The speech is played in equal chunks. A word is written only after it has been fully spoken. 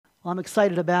Well, I'm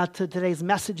excited about today's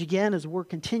message again as we're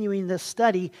continuing this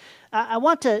study. I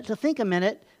want to think a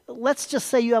minute. Let's just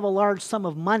say you have a large sum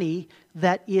of money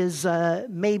that is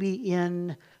maybe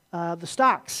in the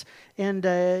stocks, and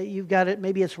you've got it,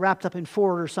 maybe it's wrapped up in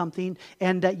Ford or something,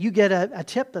 and you get a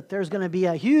tip that there's going to be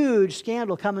a huge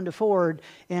scandal coming to Ford,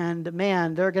 and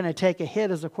man, they're going to take a hit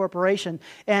as a corporation.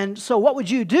 And so what would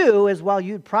you do is, well,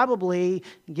 you'd probably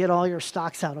get all your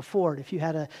stocks out of Ford if you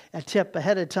had a tip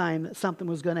ahead of time that something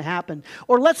was going to happen.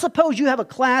 Or let's suppose you have a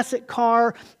classic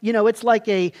car, it's like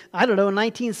a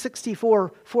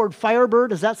 1964 Ford Firebird.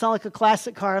 Does that sound like a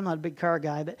classic car? I'm not a big car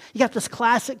guy, but you got this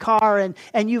classic car,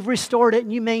 and you've restored it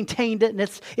and you maintained it, and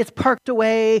it's parked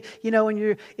away, in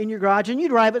your garage, and you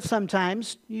drive it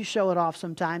sometimes, you show it off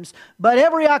sometimes. But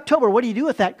every October, what do you do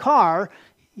with that car?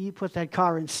 You put that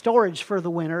car in storage for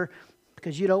the winter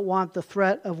because you don't want the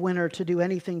threat of winter to do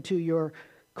anything to your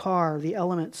car, the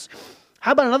elements.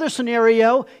 How about another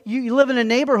scenario? You live in a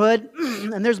neighborhood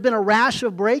and there's been a rash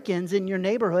of break-ins in your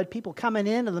neighborhood, people coming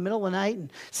in the middle of the night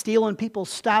and stealing people's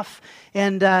stuff.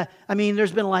 And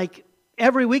there's been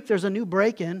every week there's a new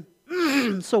break-in.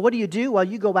 So what do? Well,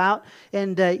 you go out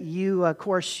and you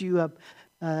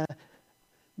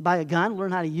buy a gun,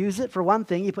 learn how to use it. For one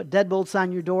thing, you put deadbolts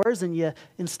on your doors and you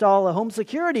install a home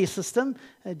security system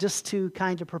just to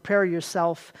kind of prepare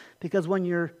yourself, because when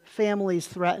your family's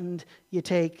threatened, you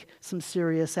take some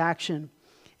serious action.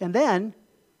 And then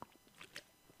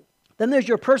there's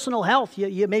your personal health.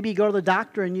 You maybe go to the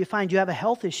doctor and you find you have a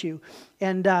health issue,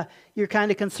 and you're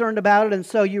kind of concerned about it, and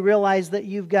so you realize that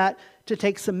you've got to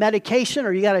take some medication,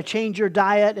 or you got to change your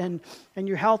diet, and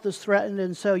your health is threatened,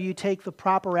 and so you take the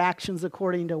proper actions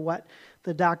according to what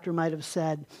the doctor might have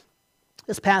said.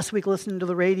 This past week, listening to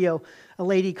the radio, a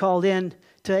lady called in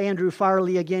to Andrew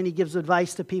Farley. Again, he gives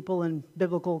advice to people in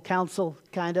biblical counsel,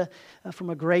 from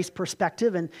a grace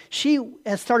perspective. And she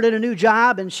has started a new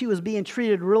job, and she was being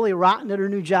treated really rotten at her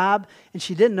new job, and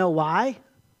she didn't know why.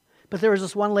 But there was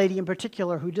this one lady in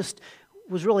particular who just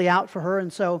was really out for her,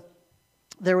 and so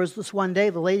there was this one day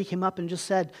the lady came up and just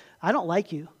said, "I don't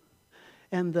like you."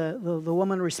 And the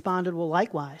woman responded, "Well,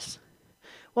 likewise."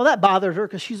 Well, that bothered her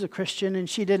because she's a Christian, and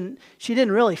she didn't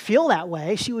really feel that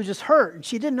way. She was just hurt, and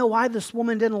she didn't know why this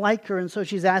woman didn't like her. And so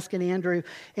she's asking Andrew,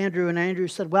 and Andrew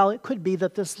said, "Well, it could be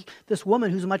that this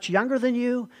woman who's much younger than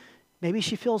you, maybe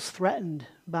she feels threatened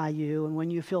by you, and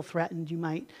when you feel threatened, you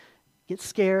might get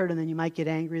scared, and then you might get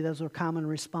angry. Those are common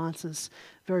responses."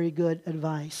 Very good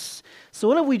advice. So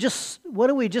what do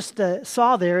we just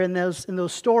saw there in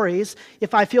those stories?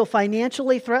 If I feel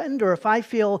financially threatened, or if I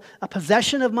feel a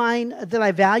possession of mine that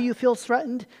I value feels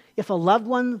threatened, if a loved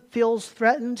one feels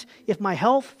threatened, if my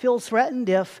health feels threatened,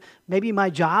 if maybe my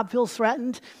job feels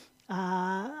threatened,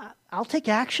 I'll take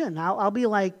action. I'll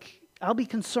be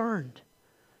concerned,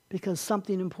 because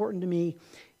something important to me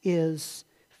is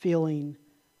feeling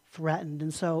threatened.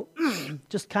 And so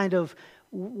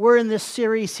we're in this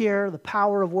series here, The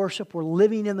Power of Worship. We're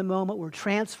living in the moment. We're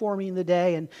transforming the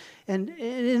day. And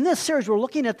in this series, we're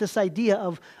looking at this idea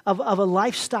of a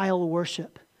lifestyle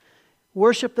worship.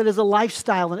 Worship that is a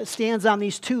lifestyle, and it stands on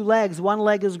these two legs. One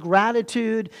leg is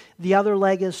gratitude. The other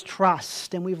leg is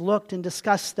trust. And we've looked and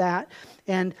discussed that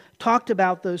and talked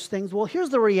about those things. Well, here's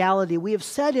the reality. We have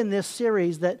said in this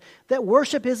series that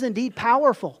worship is indeed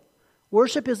powerful.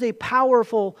 Worship is a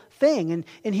powerful thing.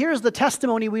 And here's the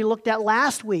testimony we looked at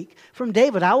last week from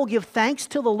David. "I will give thanks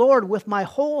to the Lord with my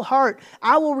whole heart.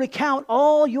 I will recount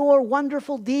all your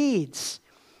wonderful deeds.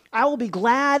 I will be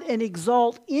glad and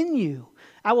exult in you.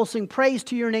 I will sing praise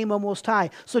to your name, O Most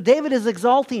High." So David is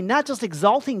exalting, not just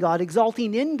exalting God,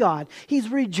 exalting in God. He's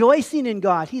rejoicing in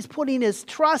God. He's putting his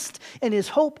trust and his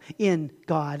hope in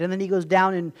God. And then he goes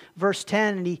down in verse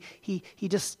 10, and he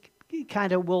just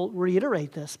kind of will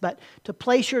reiterate this, but to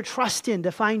place your trust in, to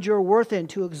find your worth in,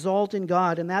 to exalt in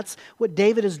God. And that's what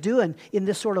David is doing in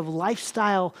this sort of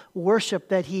lifestyle worship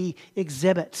that he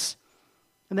exhibits.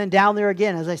 And then down there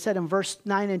again, as I said in verse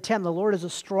 9 and 10, "The Lord is a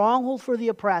stronghold for the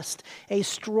oppressed, a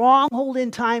stronghold in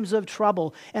times of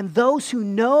trouble. And those who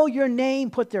know your name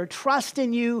put their trust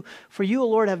in you. For you, O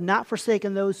Lord, have not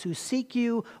forsaken those who seek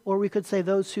you," or we could say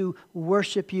those who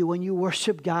worship you. When you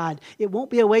worship God, it won't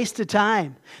be a waste of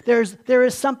time. There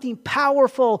is something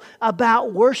powerful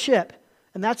about worship.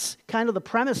 And that's kind of the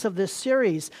premise of this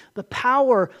series, the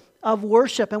power of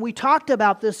worship. And we talked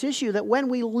about this issue that when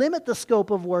we limit the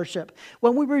scope of worship,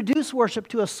 when we reduce worship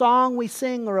to a song we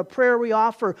sing or a prayer we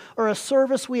offer or a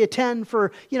service we attend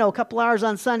for, a couple hours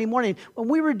on Sunday morning, when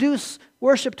we reduce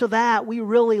worship to that, we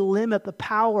really limit the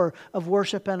power of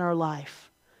worship in our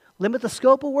life. Limit the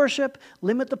scope of worship,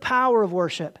 limit the power of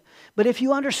worship. But if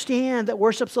you understand that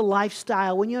worship's a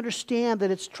lifestyle, when you understand that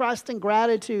it's trust and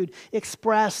gratitude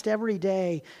expressed every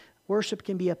day, worship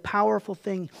can be a powerful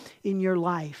thing in your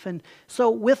life. And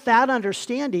so with that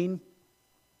understanding,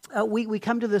 we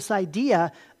come to this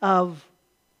idea of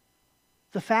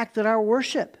the fact that our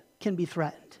worship can be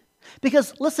threatened.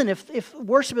 Because listen, if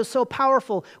worship is so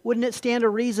powerful, wouldn't it stand a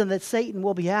reason that Satan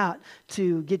will be out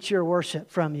to get your worship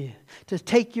from you, to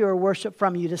take your worship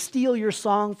from you, to steal your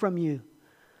song from you?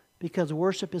 Because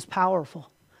worship is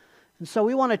powerful. And so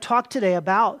we want to talk today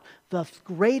about the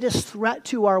greatest threat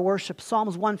to our worship.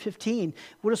 Psalms 115.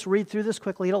 We'll just read through this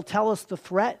quickly. It'll tell us the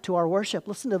threat to our worship.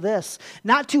 Listen to this.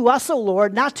 Not to us, O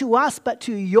Lord, not to us, but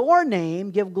to your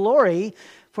name give glory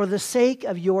for the sake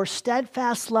of your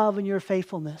steadfast love and your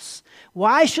faithfulness.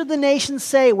 Why should the nations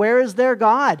say, where is their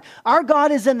God? Our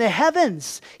God is in the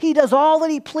heavens. He does all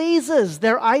that he pleases.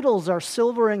 Their idols are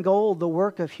silver and gold, the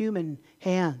work of human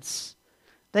hands.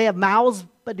 They have mouths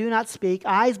but do not speak,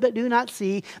 eyes but do not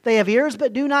see. They have ears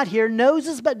but do not hear,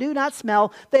 noses but do not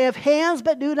smell. They have hands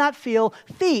but do not feel,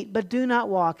 feet but do not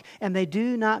walk, and they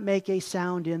do not make a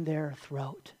sound in their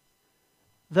throat.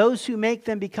 Those who make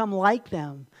them become like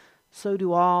them. So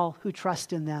do all who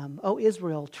trust in them. O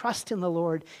Israel, trust in the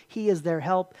Lord. He is their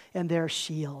help and their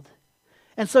shield.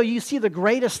 And so you see the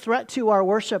greatest threat to our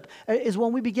worship is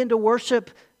when we begin to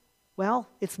worship, well,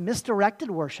 it's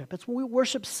misdirected worship. It's when we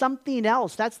worship something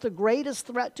else. That's the greatest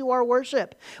threat to our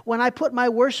worship. When I put my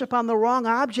worship on the wrong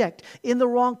object, in the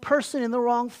wrong person, in the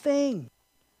wrong thing.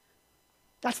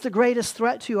 That's the greatest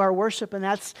threat to our worship, and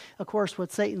that's, of course,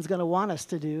 what Satan's going to want us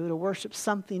to do, to worship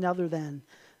something other than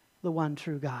the one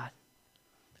true God,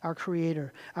 our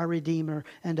Creator, our Redeemer,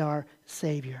 and our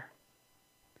Savior.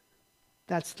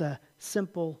 That's the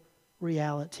simple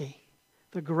reality.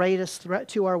 The greatest threat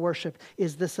to our worship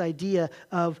is this idea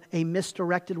of a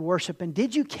misdirected worship. And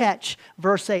did you catch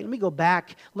verse 8? Let me go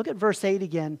back. Look at verse 8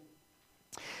 again.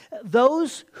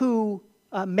 Those who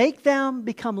make them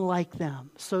become like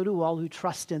them, so do all who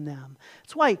trust in them.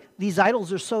 That's why these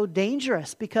idols are so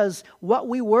dangerous, because what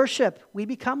we worship, we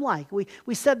become like.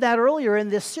 We said that earlier in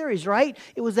this series, right?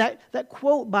 It was that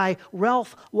quote by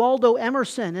Ralph Waldo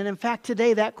Emerson. And in fact,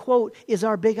 today that quote is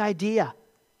our big idea.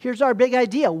 Here's our big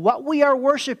idea. What we are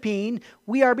worshiping,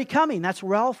 we are becoming. That's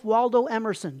Ralph Waldo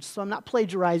Emerson. So I'm not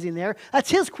plagiarizing there.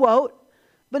 That's his quote.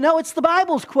 But no, it's the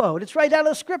Bible's quote. It's right out of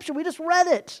the Scripture. We just read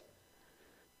it.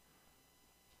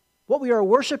 What we are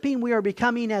worshiping, we are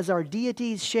becoming as our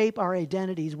deities shape our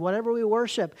identities. Whatever we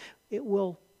worship, it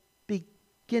will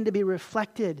begin to be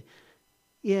reflected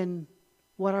in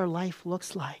what our life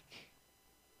looks like.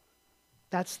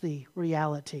 That's the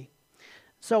reality.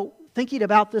 So thinking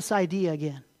about this idea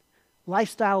again.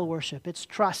 Lifestyle worship, it's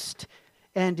trust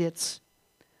and it's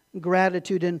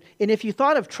gratitude. And if you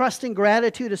thought of trust and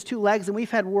gratitude as two legs, and we've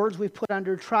had words we've put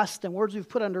under trust and words we've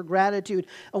put under gratitude,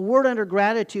 a word under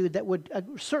gratitude that would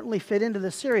certainly fit into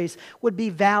this series would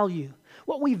be value.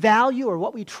 What we value or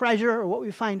what we treasure or what we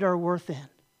find our worth in.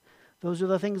 Those are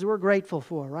the things we're grateful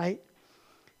for, right?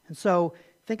 And so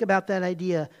think about that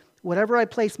idea. Whatever I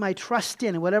place my trust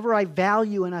in and whatever I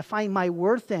value and I find my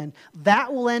worth in,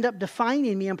 that will end up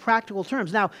defining me in practical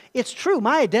terms. Now, it's true,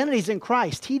 my identity is in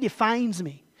Christ. He defines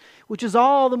me, which is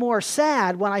all the more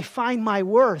sad when I find my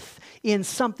worth in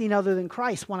something other than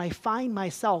Christ, when I find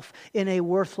myself in a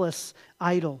worthless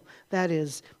idol. That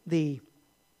is the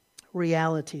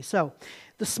reality. So,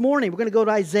 this morning we're going to go to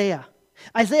Isaiah.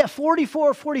 Isaiah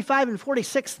 44, 45, and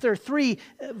 46, there are three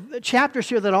chapters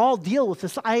here that all deal with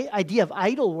this idea of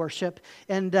idol worship,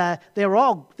 and they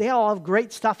all have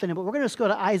great stuff in it, but we're going to just go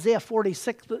to Isaiah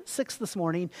 46 this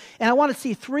morning, and I want to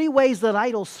see three ways that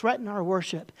idols threaten our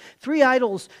worship. Three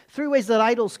ways that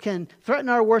idols can threaten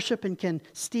our worship and can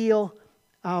steal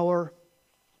our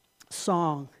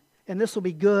song. And this will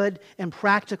be good and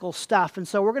practical stuff. And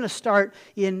so we're going to start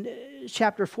in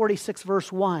chapter 46,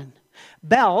 verse 1.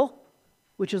 Bel,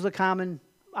 which is a common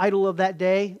idol of that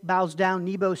day, bows down,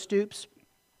 Nebo stoops.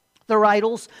 Their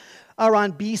idols are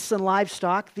on beasts and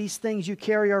livestock. These things you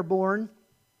carry are borne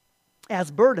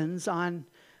as burdens on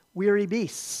weary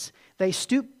beasts. They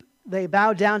stoop, they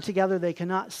bow down together, they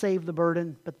cannot save the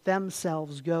burden, but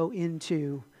themselves go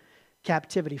into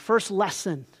captivity. First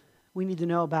lesson we need to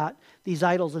know about these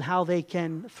idols and how they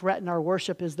can threaten our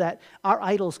worship is that our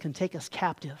idols can take us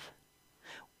captive.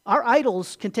 Our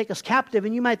idols can take us captive,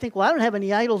 and you might think, well, I don't have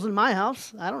any idols in my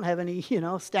house. I don't have any,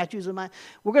 statues in my...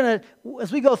 We're going to,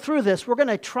 as we go through this, we're going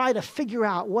to try to figure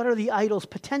out what are the idols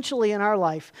potentially in our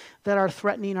life that are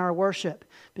threatening our worship.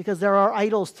 Because there are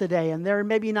idols today, and they're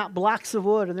maybe not blocks of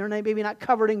wood, and they're maybe not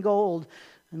covered in gold,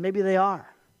 and maybe they are.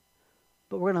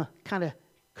 but we're going to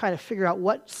kind of figure out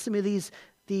what some of these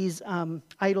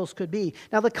idols could be.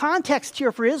 Now, the context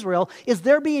here for Israel is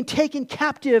they're being taken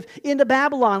captive into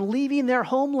Babylon, leaving their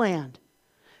homeland.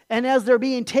 And as they're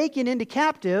being taken into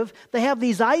captive, they have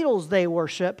these idols they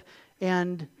worship.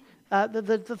 And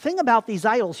the thing about these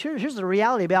idols, here's the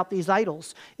reality about these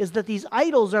idols, is that these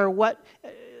idols are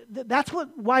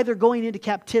why they're going into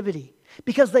captivity.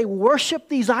 Because they worship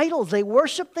these idols. They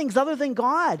worship things other than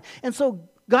God. And so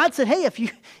God said, hey,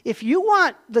 if you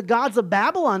want the gods of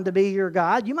Babylon to be your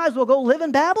God, you might as well go live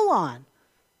in Babylon.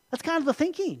 That's kind of the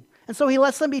thinking. And so he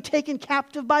lets them be taken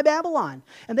captive by Babylon.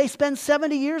 And they spend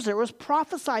 70 years there. It was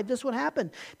prophesied this would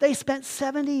happen. They spent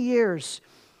 70 years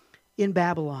in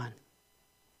Babylon.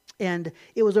 And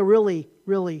it was a really,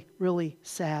 really, really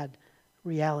sad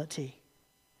reality.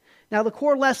 Now, the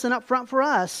core lesson up front for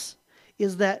us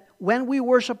is that when we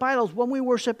worship idols, when we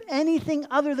worship anything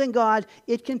other than God,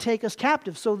 it can take us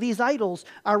captive. So these idols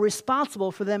are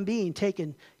responsible for them being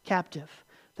taken captive.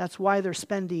 That's why they're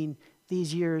spending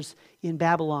these years in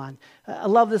Babylon. I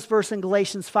love this verse in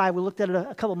Galatians 5. We looked at it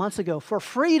a couple months ago. For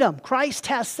freedom, Christ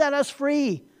has set us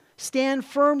free. Stand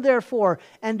firm, therefore,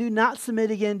 and do not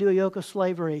submit again to a yoke of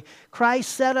slavery. Christ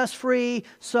set us free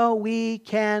so we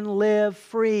can live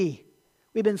free.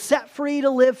 We've been set free to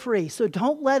live free. So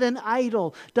don't let an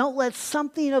idol, don't let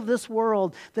something of this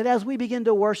world that as we begin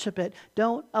to worship it,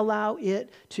 don't allow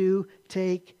it to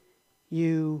take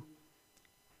you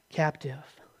captive.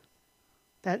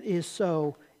 That is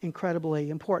so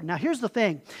incredibly important. Now here's the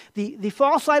thing. The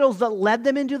false idols that led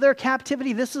them into their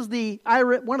captivity, this is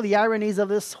one of the ironies of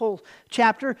this whole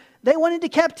chapter. They went into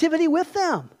captivity with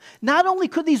them. Not only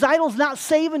could these idols not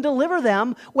save and deliver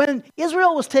them, when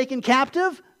Israel was taken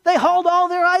captive, they hauled all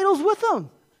their idols with them.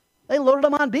 They loaded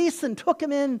them on beasts and took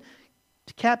them into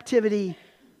captivity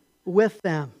with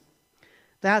them.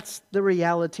 That's the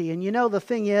reality. And you know, the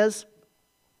thing is,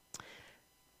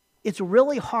 it's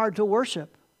really hard to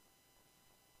worship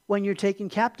when you're taken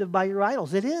captive by your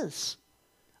idols. It is.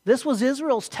 This was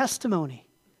Israel's testimony.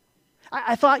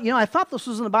 I thought this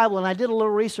was in the Bible, and I did a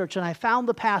little research, and I found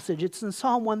the passage. It's in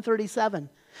Psalm 137.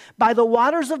 By the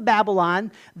waters of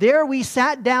Babylon, there we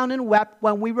sat down and wept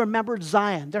when we remembered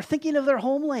Zion. They're thinking of their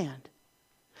homeland.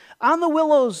 On the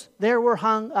willows there were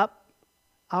hung up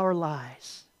our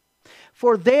lies.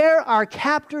 For there our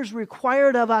captors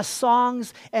required of us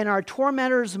songs, and our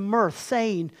tormentors mirth,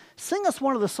 saying, sing us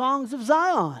one of the songs of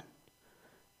Zion.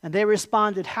 And they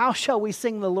responded, how shall we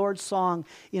sing the Lord's song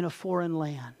in a foreign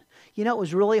land? You know, it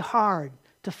was really hard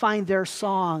to find their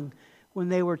song when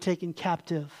they were taken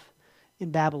captive in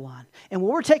Babylon. And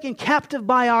when we're taken captive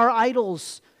by our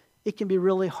idols, it can be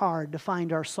really hard to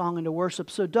find our song and to worship.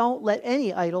 So don't let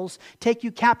any idols take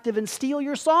you captive and steal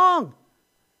your song.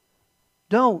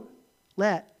 Don't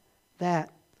let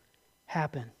that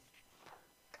happen.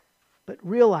 But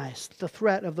realize the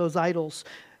threat of those idols.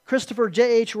 Christopher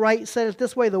J.H. Wright said it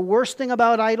this way: the worst thing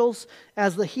about idols,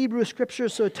 as the Hebrew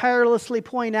Scriptures so tirelessly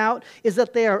point out, is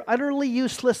that they are utterly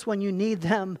useless when you need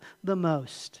them the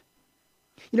most.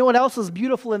 You know what else is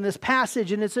beautiful in this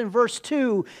passage? And it's in verse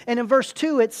 2. And in verse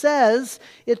 2 it says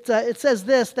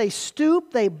this: they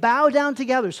stoop, they bow down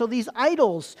together. So these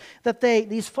idols,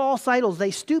 these false idols,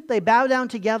 they stoop, they bow down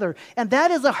together. And that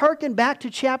is a hearken back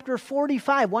to chapter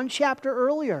 45, one chapter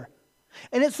earlier.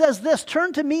 And it says this: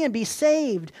 turn to me and be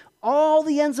saved, all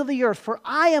the ends of the earth, for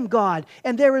I am God,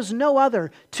 and there is no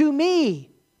other. To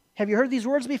me, have you heard these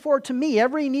words before? To me,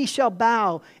 every knee shall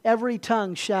bow, every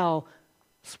tongue shall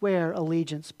swear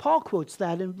allegiance. Paul quotes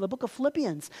that in the book of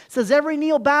Philippians. It says every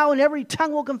knee will bow and every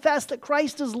tongue will confess that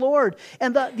Christ is Lord.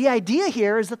 And the idea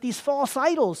here is that these false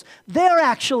idols, they're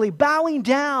actually bowing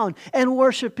down and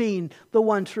worshiping the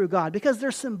one true God because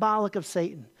they're symbolic of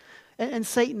Satan. And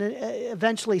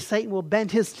eventually Satan will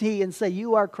bend his knee and say,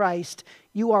 you are Christ,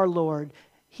 you are Lord.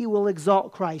 He will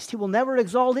exalt Christ. He will never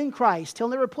exalt in Christ. He'll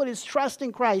never put his trust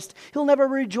in Christ. He'll never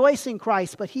rejoice in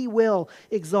Christ, but he will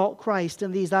exalt Christ.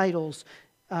 And these idols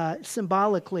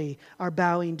symbolically are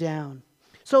bowing down.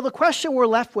 So the question we're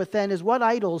left with then is, what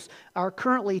idols are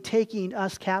currently taking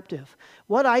us captive?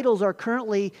 What idols are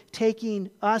currently taking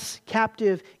us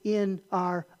captive in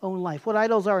our own life? What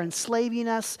idols are enslaving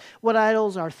us? What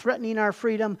idols are threatening our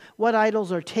freedom? What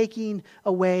idols are taking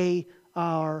away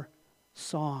our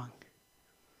song?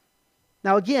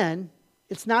 Now again,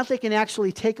 it's not they can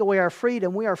actually take away our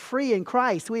freedom. We are free in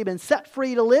Christ. We've been set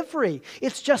free to live free.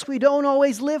 It's just we don't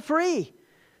always live free.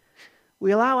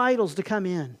 We allow idols to come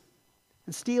in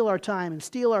and steal our time and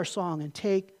steal our song and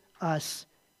take us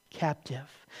captive.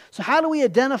 So how do we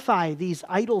identify these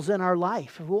idols in our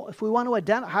life? If we want to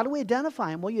identify, how do we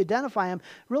identify them? Well, you identify them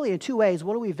really in two ways.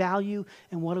 What do we value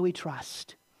and what do we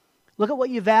trust? Look at what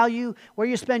you value, where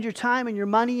you spend your time and your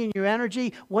money and your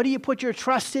energy. What do you put your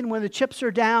trust in when the chips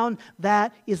are down?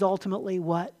 That is ultimately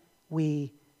what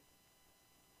we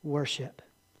worship.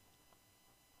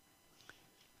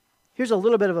 Here's a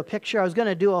little bit of a picture. I was going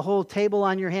to do a whole table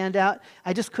on your handout.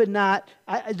 I just could not.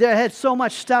 I had so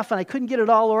much stuff, and I couldn't get it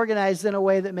all organized in a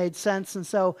way that made sense.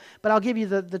 But I'll give you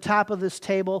the top of this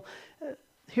table.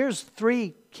 Here's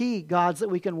three key gods that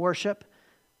we can worship: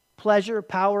 pleasure,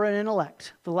 power, and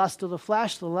intellect. The lust of the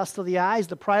flesh, the lust of the eyes,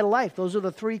 the pride of life. Those are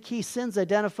the three key sins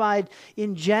identified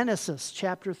in Genesis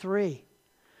chapter 3.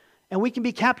 And we can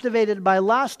be captivated by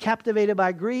lust, captivated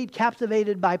by greed,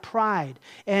 captivated by pride.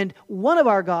 And one of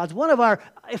our gods,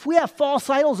 if we have false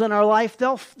idols in our life,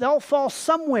 they'll fall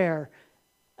somewhere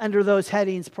under those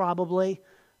headings probably,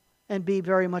 and be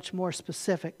very much more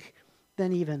specific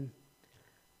than even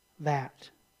that.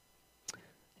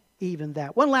 Even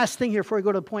that. One last thing here before we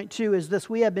go to point 2 is this: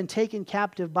 we have been taken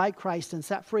captive by Christ and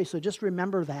set free. So just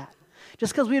remember that.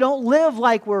 Just because we don't live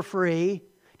like we're free,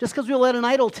 just because we let an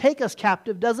idol take us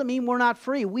captive doesn't mean we're not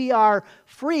free. We are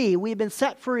free. We've been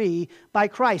set free by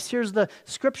Christ. Here's the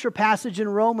scripture passage in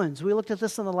Romans. We looked at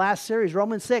this in the last series.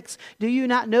 Romans 6. Do you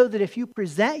not know that if you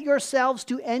present yourselves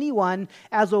to anyone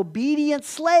as obedient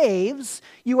slaves,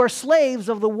 you are slaves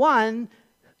of the one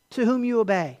to whom you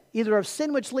obey, either of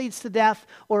sin which leads to death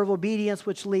or of obedience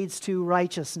which leads to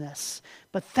righteousness.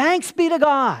 But thanks be to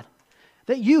God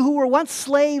that you who were once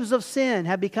slaves of sin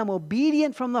have become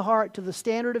obedient from the heart to the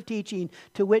standard of teaching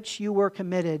to which you were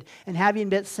committed, and having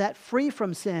been set free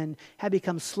from sin, have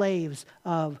become slaves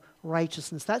of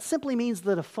righteousness. That simply means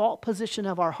the default position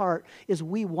of our heart is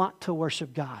we want to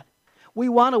worship God. We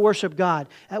want to worship God.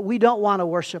 We don't want to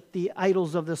worship the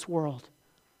idols of this world.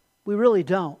 We really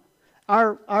don't.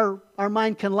 Our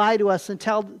mind can lie to us and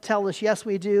tell us, yes,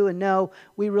 we do, and no,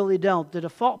 we really don't. The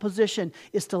default position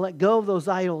is to let go of those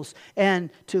idols and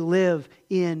to live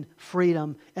in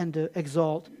freedom and to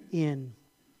exalt in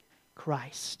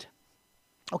Christ.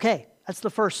 Okay, that's the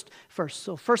first.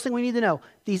 So first thing we need to know,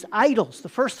 these idols, the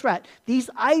first threat, these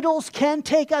idols can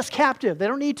take us captive. They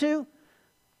don't need to.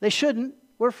 They shouldn't.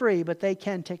 We're free, but they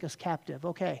can take us captive.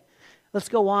 Okay. Let's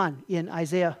go on. In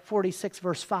Isaiah 46,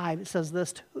 verse 5, it says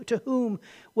this: To whom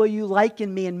will you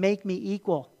liken me and make me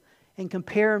equal, and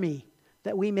compare me,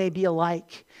 that we may be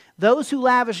alike? Those who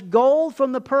lavish gold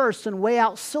from the purse and weigh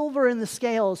out silver in the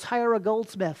scales hire a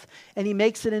goldsmith, and he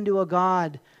makes it into a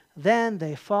god. Then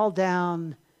they fall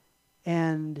down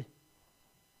and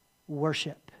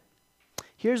worship.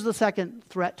 Here's the second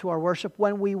threat to our worship.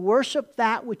 When we worship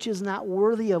that which is not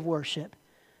worthy of worship,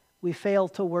 we fail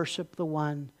to worship the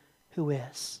one who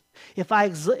is. If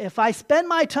I spend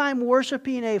my time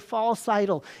worshiping a false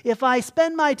idol, if I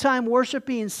spend my time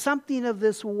worshiping something of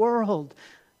this world,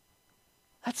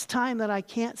 that's time that I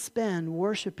can't spend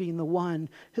worshiping the one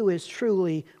who is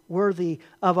truly worthy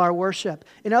of our worship.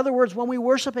 In other words, when we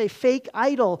worship a fake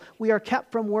idol, we are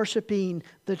kept from worshiping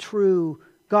the true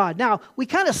God. Now, we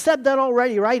kind of said that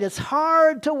already, right? It's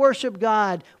hard to worship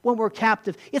God when we're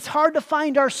captive. It's hard to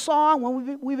find our song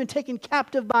when we've been taken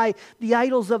captive by the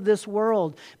idols of this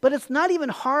world. But it's not even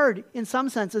hard in some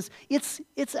senses. It's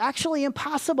actually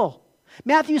impossible.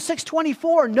 Matthew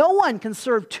 6:24, no one can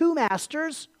serve two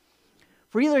masters.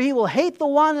 For either he will hate the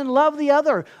one and love the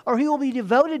other, or he will be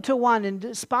devoted to one and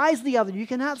despise the other. You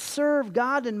cannot serve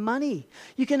God and money.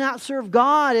 You cannot serve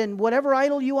God and whatever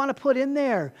idol you want to put in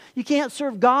there. You can't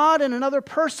serve God and another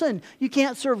person. You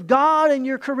can't serve God and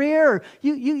your career.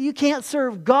 You can't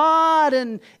serve God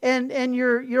and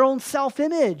your own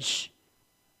self-image.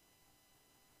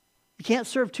 You can't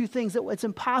serve two things. It's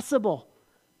impossible.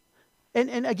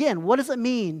 And again, what does it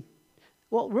mean?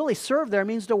 Well, really serve there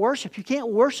means to worship. You can't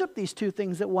worship these two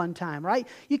things at one time, right?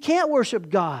 You can't worship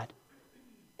God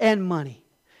and money.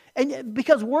 And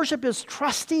because worship is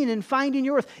trusting and finding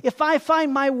your worth. If I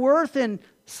find my worth in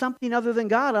something other than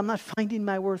God, I'm not finding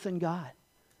my worth in God.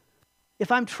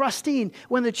 If I'm trusting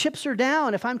when the chips are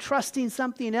down, if I'm trusting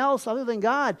something else other than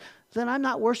God, then I'm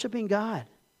not worshiping God.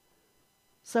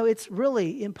 So it's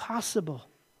really impossible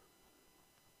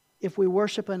if we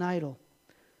worship an idol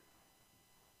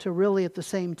to really at the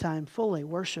same time fully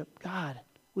worship God.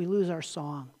 We lose our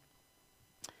song.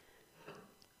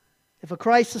 If a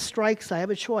crisis strikes, I have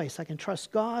a choice. I can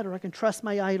trust God or I can trust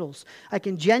my idols. I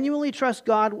can genuinely trust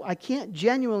God. I can't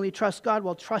genuinely trust God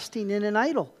while trusting in an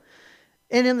idol.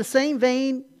 And in the same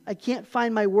vein, I can't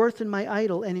find my worth in my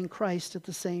idol and in Christ at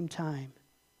the same time.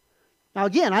 Now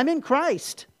again, I'm in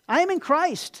Christ. I am in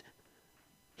Christ.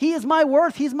 He is my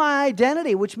worth. He's my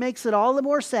identity, which makes it all the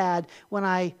more sad when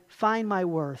I find my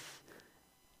worth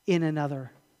in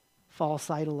another false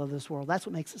idol of this world. That's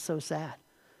what makes it so sad.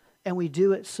 And we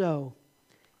do it so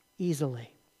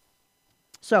easily.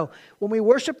 So, when we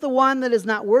worship the one that is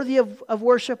not worthy of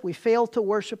worship, we fail to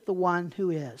worship the one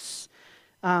who is.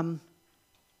 Look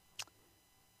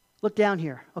down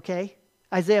here, okay?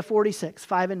 Isaiah 46,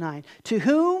 5 and 9. To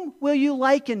whom will you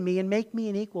liken me and make me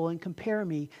an equal and compare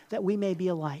me that we may be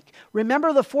alike?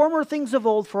 Remember the former things of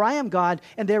old, for I am God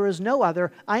and there is no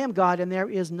other. I am God and there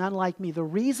is none like me. The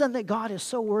reason that God is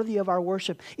so worthy of our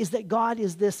worship is that God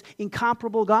is this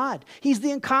incomparable God. He's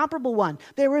the incomparable one.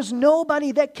 There is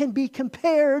nobody that can be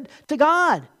compared to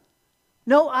God.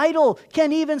 No idol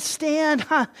can even stand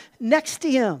next to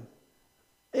Him.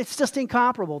 It's just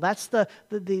incomparable. That's the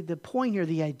point here,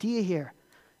 the idea here.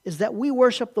 Is that we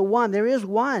worship the one. There is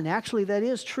one, actually, that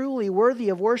is truly worthy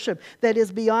of worship, that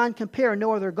is beyond compare.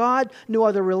 No other God, no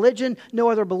other religion, no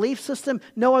other belief system,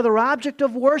 no other object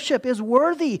of worship is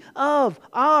worthy of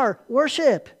our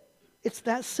worship. It's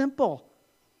that simple.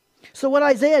 So what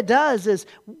Isaiah does is,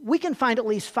 we can find at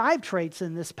least 5 traits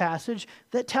in this passage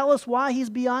that tell us why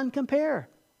he's beyond compare.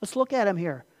 Let's look at them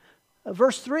here.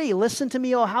 Verse 3, listen to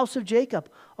me, O house of Jacob,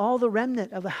 all the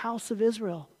remnant of the house of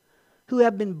Israel, who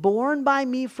have been born by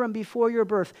me from before your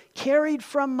birth, carried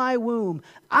from my womb.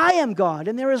 I am God,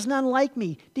 and there is none like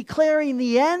me, declaring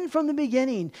the end from the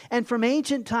beginning, and from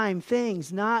ancient time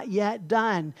things not yet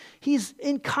done. He's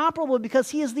incomparable because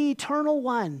He is the eternal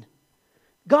one.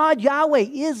 God, Yahweh,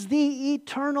 is the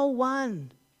eternal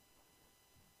one.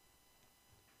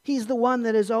 He's the one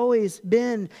that has always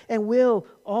been and will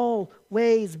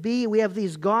always be. We have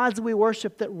these gods we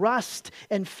worship that rust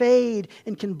and fade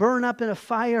and can burn up in a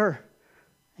fire.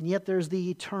 And yet there's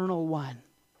the eternal one.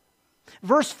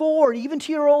 Verse 4, even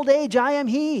to your old age I am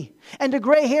He, and to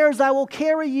gray hairs I will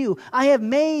carry you. I have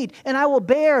made and I will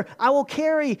bear, I will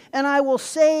carry and I will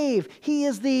save. He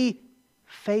is the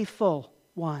faithful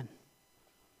one.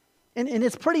 And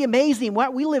it's pretty amazing.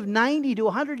 We live 90 to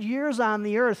 100 years on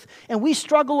the earth, and we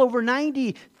struggle over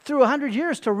 90 through 100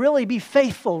 years to really be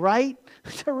faithful, right?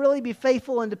 To really be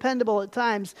faithful and dependable at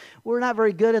times. We're not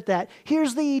very good at that.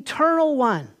 Here's the eternal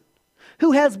one,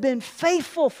 who has been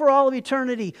faithful for all of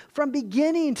eternity, from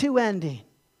beginning to ending.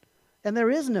 And there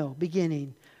is no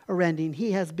beginning or ending.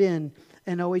 He has been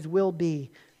and always will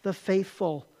be the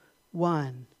faithful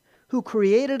one, who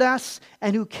created us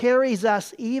and who carries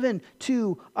us even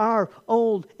to our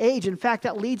old age. In fact,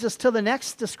 that leads us to the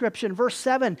next description. Verse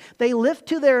 7, they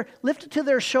lift it to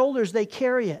their shoulders, they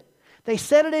carry it. They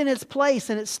set it in its place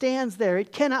and it stands there.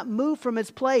 It cannot move from its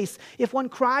place. If one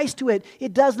cries to it,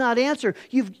 it does not answer.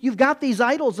 You've got these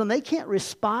idols and they can't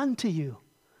respond to you.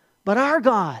 But our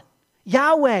God,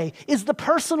 Yahweh, is the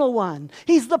personal one.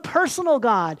 He's the personal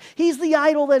God. He's the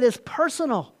idol that is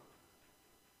personal,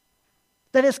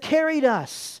 that has carried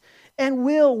us and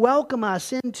will welcome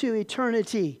us into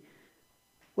eternity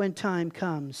when time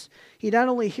comes. He not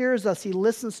only hears us, He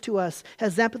listens to us,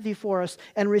 has empathy for us,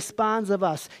 and responds of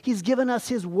us. He's given us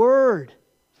His Word.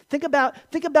 Think about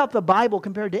the Bible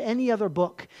compared to any other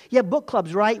book. You have book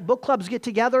clubs, right? Book clubs get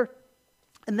together,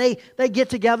 and they get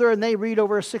together and they read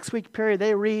over a 6-week period.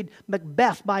 They read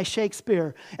Macbeth by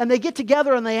Shakespeare. And they get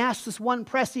together and they ask this one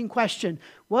pressing question: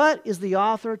 what is the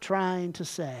author trying to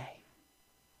say?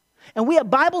 And we have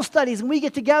Bible studies, and we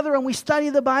get together and we study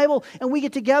the Bible, and we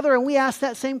get together and we ask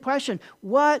that same question: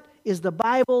 what is the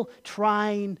Bible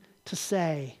trying to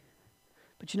say?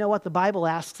 But you know what? The Bible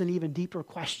asks an even deeper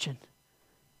question.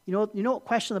 You know what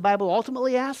question the Bible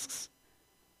ultimately asks?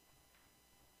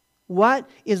 What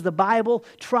is the Bible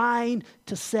trying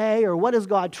to say, or what is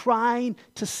God trying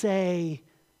to say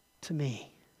to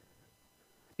me?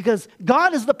 Because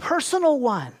God is the personal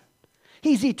one.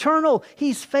 He's eternal,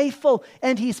 He's faithful,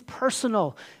 and He's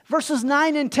personal. Verses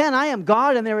 9 and 10, I am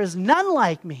God and there is none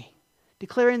like me,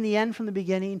 declaring the end from the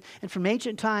beginning, and from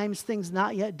ancient times things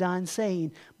not yet done,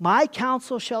 saying, my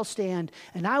counsel shall stand,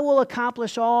 and I will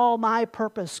accomplish all my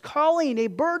purpose, calling a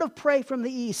bird of prey from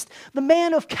the east, the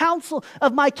man of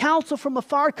my counsel from a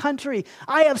far country.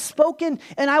 I have spoken,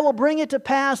 and I will bring it to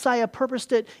pass. I have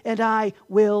purposed it, and I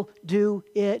will do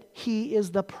it. He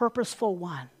is the purposeful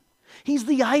one. He's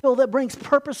the idol that brings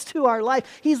purpose to our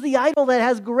life. He's the idol that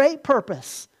has great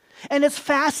purpose. And it's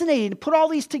fascinating to put all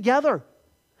these together.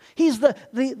 He's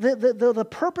the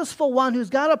purposeful one who's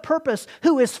got a purpose,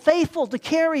 who is faithful to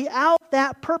carry out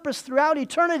that purpose throughout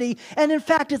eternity. And in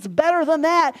fact, it's better than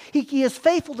that. He is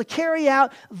faithful to carry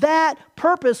out that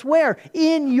purpose where?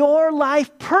 In your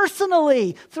life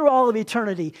personally through all of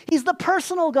eternity. He's the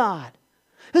personal God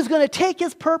who's going to take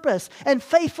His purpose and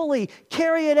faithfully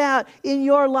carry it out in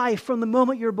your life from the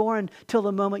moment you're born till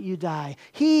the moment you die.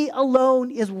 He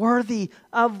alone is worthy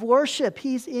of worship.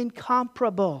 He's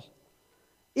incomparable.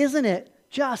 Isn't it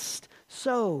just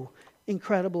so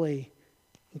incredibly,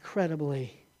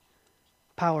 incredibly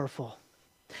powerful?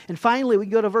 And finally, we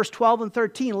go to verse 12 and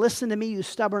 13. Listen to me, you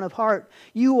stubborn of heart.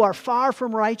 You are far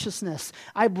from righteousness.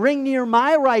 I bring near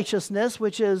my righteousness,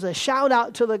 which is a shout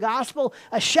out to the gospel,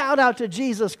 a shout out to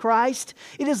Jesus Christ.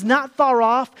 It is not far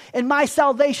off, and my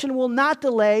salvation will not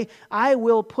delay. I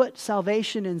will put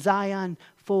salvation in Zion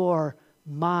for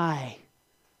my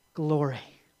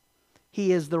glory.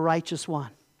 He is the righteous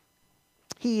one.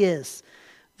 He is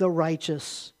the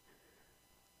righteous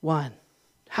one.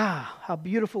 How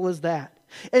beautiful is that?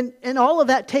 And all of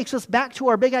that takes us back to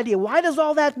our big idea. Why does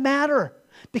all that matter?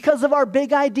 Because of our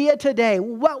big idea today.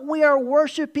 What we are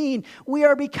worshiping, we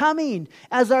are becoming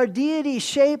as our deities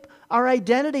shape our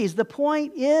identities. The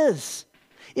point is,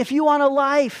 if you want a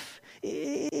life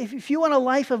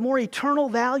of more eternal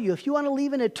value, if you want to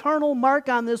leave an eternal mark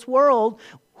on this world,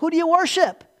 who do you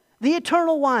worship? The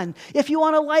eternal one. If you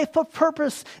want a life of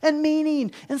purpose and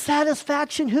meaning and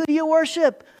satisfaction, who do you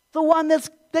worship? The one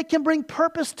that can bring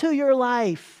purpose to your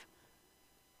life.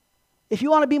 If you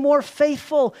want to be more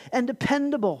faithful and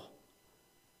dependable,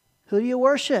 who do you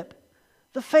worship?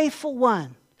 The faithful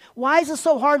one. Why is it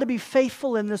so hard to be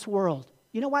faithful in this world?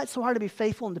 You know why it's so hard to be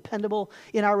faithful and dependable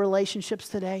in our relationships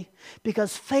today?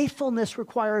 Because faithfulness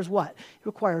requires what? It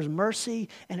requires mercy,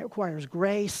 and it requires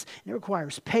grace, and it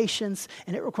requires patience,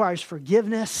 and it requires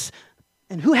forgiveness.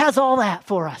 And who has all that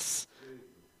for us?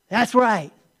 That's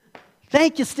right.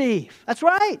 Thank you, Steve. That's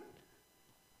right.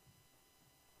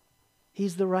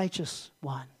 He's the righteous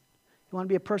one. You want to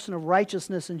be a person of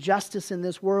righteousness and justice in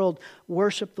this world,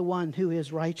 worship the one who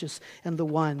is righteous and the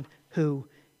one who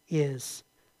is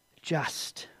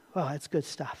just. Oh, that's good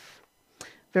stuff.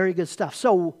 Very good stuff.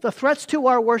 So the threats to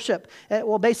our worship,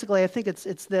 well, basically, I think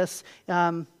it's this.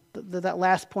 That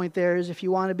last point there is, if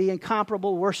you want to be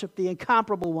incomparable, worship the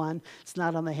incomparable one. It's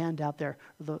not on the handout there,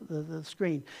 the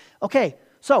screen. Okay,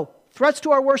 so threats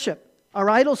to our worship. Our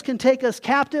idols can take us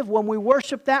captive. When we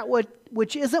worship that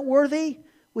which isn't worthy,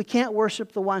 we can't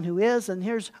worship the one who is. And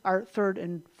here's our third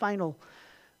and final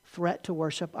threat to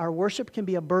worship. Our worship can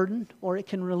be a burden, or it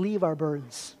can relieve our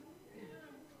burdens.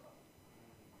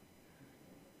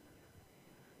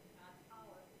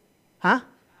 Huh?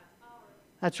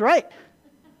 That's right.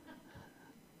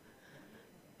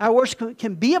 Our worship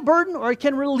can be a burden, or it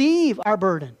can relieve our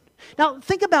burden. Now,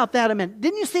 think about that a minute.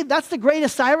 Didn't you see that's the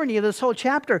greatest irony of this whole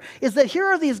chapter, is that here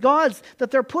are these gods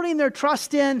that they're putting their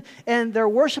trust in, and they're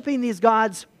worshiping these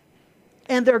gods,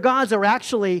 and their gods are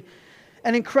actually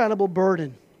an incredible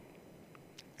burden.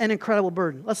 An incredible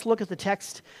burden. Let's look at the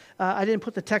text. I didn't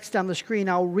put the text on the screen.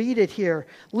 I'll read it here.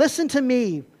 Listen to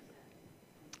me.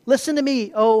 Listen to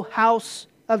me, O house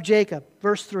of Jacob.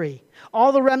 Verse 3.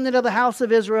 All the remnant of the house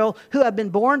of Israel who have been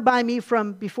born by me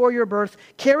from before your birth,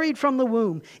 carried from the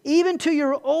womb. Even to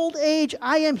your old age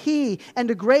I am he, and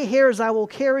to gray hairs I will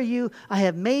carry you. I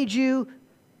have made you,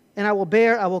 and I will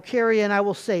bear, I will carry, and I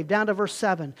will save. Down to verse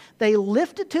 7. They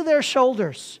lift it to their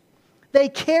shoulders. They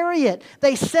carry it.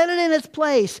 They set it in its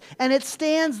place, and it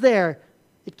stands there.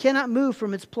 It cannot move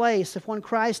from its place. If one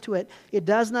cries to it, it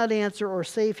does not answer or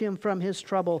save him from his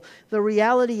trouble. The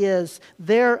reality is,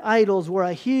 their idols were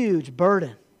a huge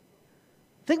burden.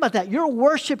 Think about that. Your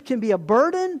worship can be a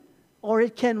burden, or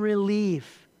it can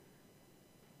relieve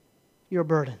your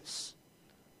burdens.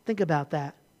 Think about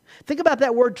that. Think about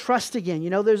that word trust again.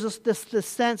 You know, there's this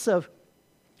sense of,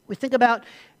 we think about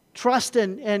trust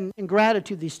and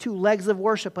gratitude, these two legs of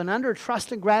worship. And under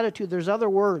trust and gratitude, there's other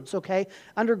words, okay?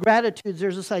 Under gratitude,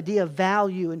 there's this idea of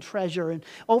value and treasure. And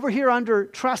over here under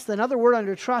trust, another word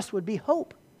under trust would be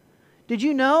hope. Did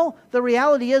you know the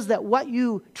reality is that what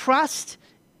you trust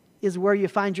is where you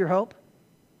find your hope?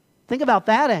 Think about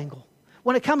that angle.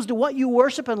 When it comes to what you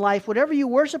worship in life, whatever you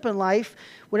worship in life,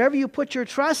 whatever you put your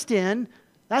trust in,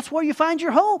 that's where you find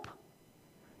your hope.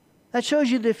 That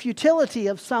shows you the futility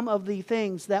of some of the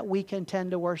things that we can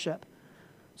tend to worship.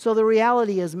 So the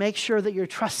reality is, make sure that you're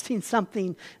trusting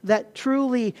something that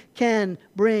truly can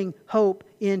bring hope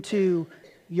into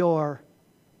your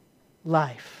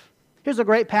life. Here's a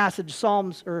great passage,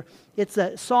 Psalms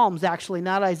actually,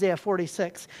 not Isaiah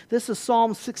 46. This is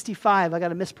Psalm 65. I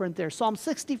got a misprint there. Psalm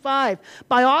 65.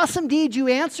 By awesome deeds you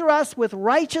answer us with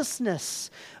righteousness,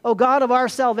 O God of our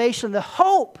salvation, the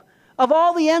hope of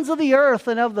all the ends of the earth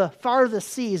and of the farthest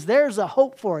seas. There's a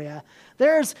hope for you.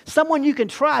 There's someone you can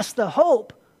trust, the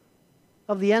hope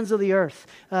of the ends of the earth.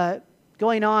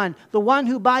 Going on, the one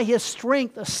who by his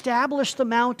strength established the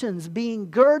mountains, being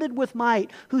girded with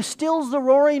might, who stills the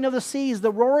roaring of the seas,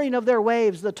 the roaring of their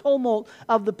waves, the tumult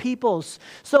of the peoples,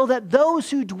 so that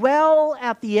those who dwell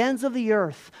at the ends of the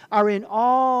earth are in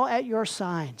awe at your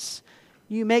signs.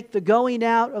 You make the going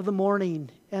out of the morning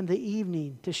and the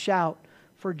evening to shout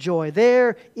for joy.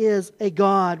 There is a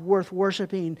God worth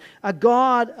worshiping, a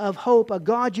God of hope, a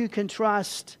God you can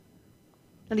trust.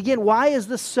 And again, why is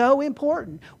this so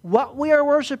important? What we are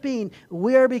worshiping,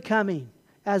 we are becoming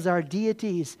as our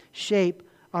deities shape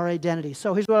our identity.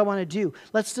 So here's what I want to do.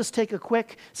 Let's just take a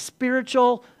quick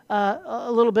spiritual, a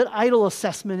little bit idol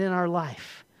assessment in our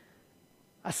life.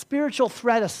 A spiritual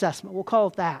threat assessment, we'll call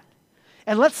it that.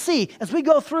 And let's see, as we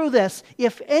go through this,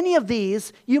 if any of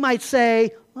these, you might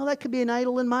say, well, that could be an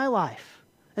idol in my life.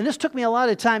 And this took me a lot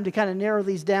of time to kind of narrow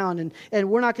these down, and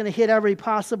we're not going to hit every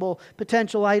possible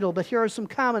potential idol, but here are some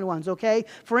common ones, okay?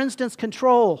 For instance,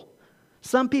 control.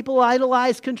 Some people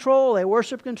idolize control. They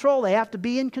worship control. They have to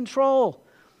be in control.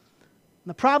 And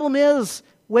the problem is,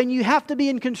 when you have to be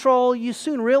in control, you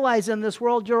soon realize in this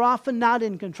world you're often not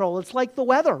in control. It's like the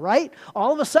weather, right?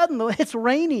 All of a sudden, it's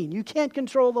raining. You can't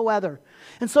control the weather.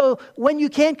 And so when you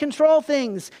can't control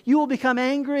things, you will become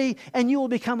angry and you will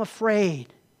become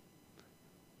afraid.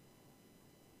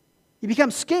 You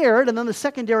become scared, and then the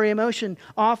secondary emotion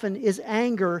often is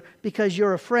anger because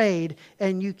you're afraid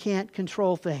and you can't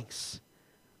control things.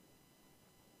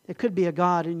 It could be a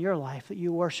God in your life that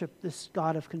you worship, this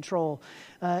God of control.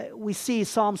 We see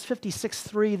Psalms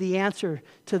 56:3, the answer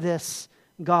to this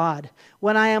God.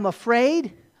 When I am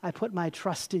afraid, I put my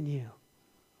trust in you.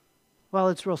 Well,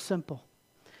 it's real simple.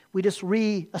 We just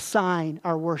reassign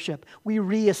our worship. We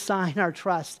reassign our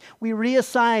trust. We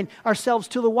reassign ourselves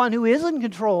to the one who is in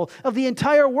control of the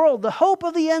entire world, the hope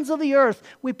of the ends of the earth.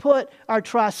 We put our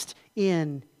trust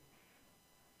in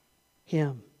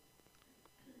Him.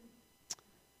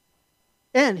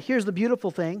 And here's the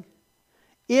beautiful thing.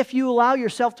 If you allow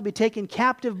yourself to be taken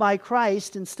captive by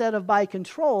Christ instead of by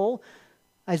control,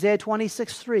 Isaiah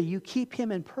 26:3, you keep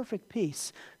him in perfect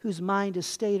peace, whose mind is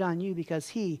stayed on you because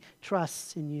he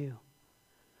trusts in you.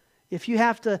 If you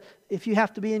have to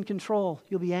be in control,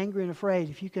 you'll be angry and afraid.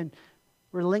 If you can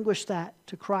relinquish that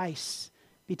to Christ,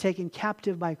 be taken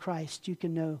captive by Christ, you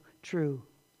can know true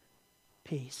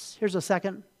peace. Here's a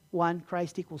second one,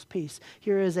 Christ equals peace.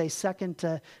 Here is a second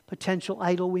potential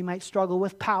idol we might struggle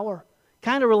with, power.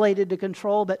 Kind of related to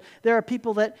control, but there are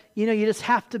people that, you just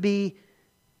have to be.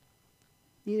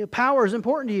 Power is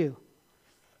important to you.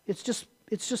 It's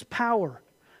just power.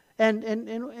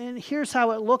 And here's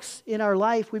how it looks in our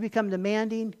life. We become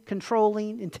demanding,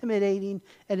 controlling, intimidating,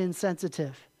 and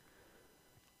insensitive.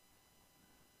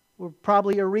 We're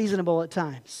probably irreasonable at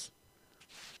times.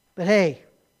 But hey,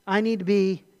 I need to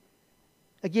be,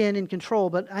 again, in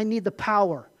control, but I need the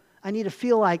power. I need to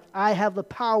feel like I have the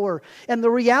power. And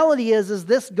the reality is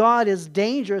this God is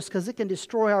dangerous because it can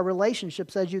destroy our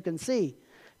relationships, as you can see.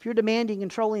 If you're demanding,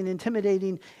 controlling,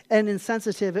 intimidating, and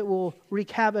insensitive, it will wreak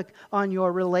havoc on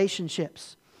your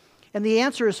relationships. And the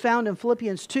answer is found in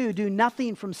Philippians 2. Do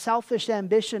nothing from selfish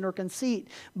ambition or conceit,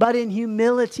 but in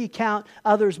humility count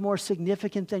others more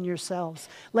significant than yourselves.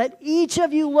 Let each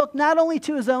of you look not only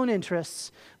to his own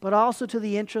interests, but also to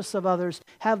the interests of others.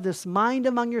 Have this mind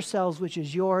among yourselves, which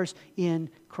is yours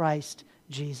in Christ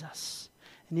Jesus.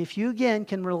 And if you again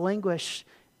can relinquish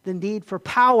the need for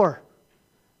power,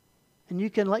 and you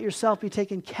can let yourself be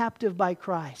taken captive by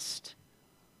Christ,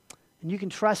 and you can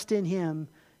trust in Him,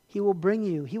 He will bring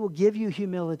you, He will give you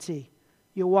humility.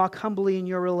 You'll walk humbly in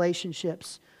your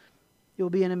relationships. It will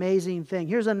be an amazing thing.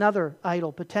 Here's another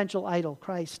idol, potential idol.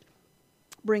 Christ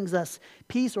brings us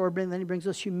peace, then He brings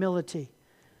us humility.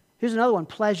 Here's another one,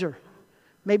 pleasure.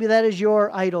 Maybe that is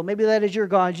your idol. Maybe that is your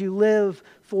God. You live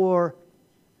for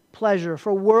pleasure,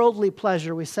 for worldly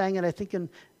pleasure. We sang it, I think, in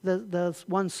the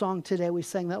one song today. We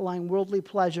sang that line, worldly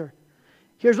pleasure.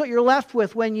 Here's what you're left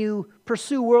with when you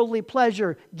pursue worldly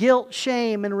pleasure: guilt,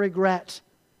 shame, and regret.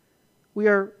 We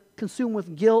are consumed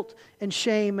with guilt and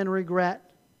shame and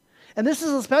regret. And this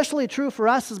is especially true for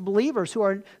us as believers who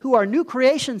are new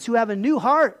creations, who have a new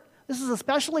heart. This is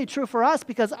especially true for us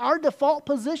because our default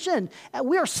position,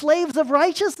 we are slaves of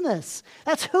righteousness.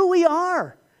 That's who we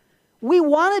are. We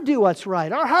want to do what's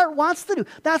right. Our heart wants to do.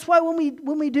 That's why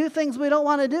when we do things we don't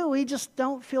want to do, we just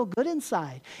don't feel good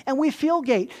inside. And we feel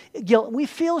guilt. We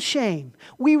feel shame.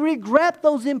 We regret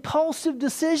those impulsive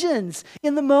decisions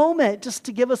in the moment just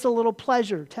to give us a little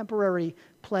pleasure, temporary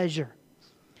pleasure.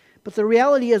 But the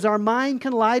reality is our mind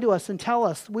can lie to us and tell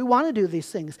us we want to do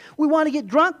these things. We want to get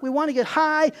drunk. We want to get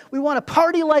high. We want to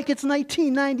party like it's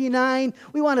 1999.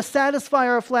 We want to satisfy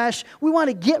our flesh. We want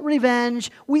to get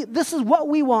revenge. This is what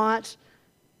we want.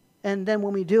 And then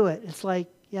when we do it, it's like,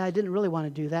 yeah, I didn't really want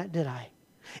to do that, did I?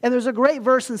 And there's a great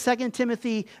verse in 2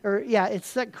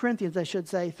 Corinthians, I should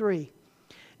say, 3.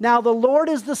 Now the Lord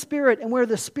is the Spirit, and where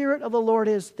the Spirit of the Lord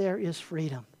is, there is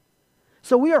freedom.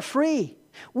 So we are free.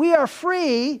 We are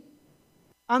free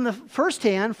on the first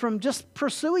hand from just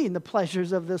pursuing the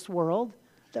pleasures of this world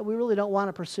that we really don't want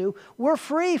to pursue. We're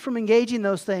free from engaging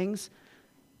those things.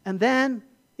 And then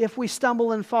if we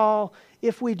stumble and fall,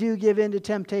 if we do give in to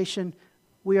temptation,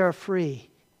 we are free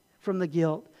from the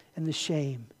guilt and the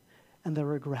shame and the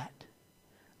regret.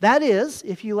 That is,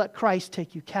 if you let Christ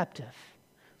take you captive.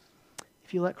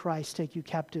 If you let Christ take you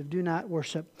captive, do not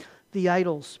worship the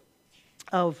idols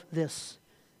of this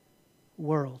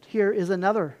world. Here is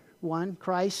another one.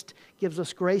 Christ gives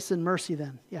us grace and mercy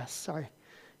then. Yes, sorry.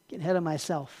 Getting ahead of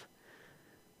myself.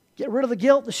 Get rid of the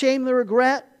guilt, the shame, the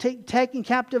regret. Taken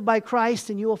captive by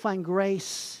Christ, and you will find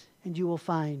grace and you will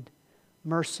find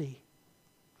mercy.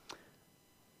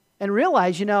 And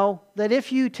realize, that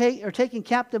if you are taken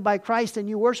captive by Christ and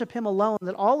you worship Him alone,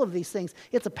 that all of these things,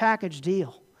 it's a package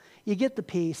deal. You get the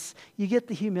peace, you get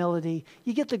the humility,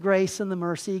 you get the grace and the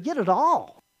mercy, you get it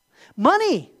all.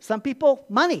 Money. Some people,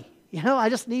 money. I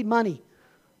just need money.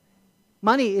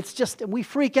 Money, it's just, we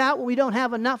freak out when we don't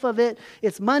have enough of it.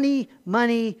 It's money,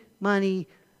 money, money,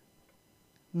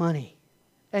 money.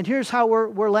 And here's how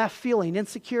we're left feeling: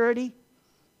 insecurity,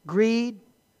 greed,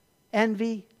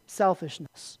 envy,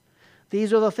 selfishness.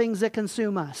 These are the things that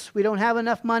consume us. We don't have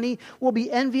enough money. We'll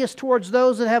be envious towards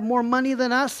those that have more money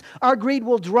than us. Our greed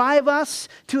will drive us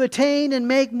to attain and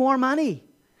make more money.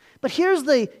 But here's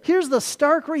the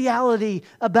stark reality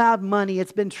about money.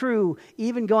 It's been true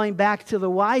even going back to the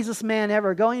wisest man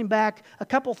ever, going back a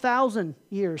couple thousand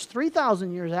years,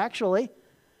 3,000 years actually.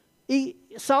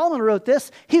 Solomon wrote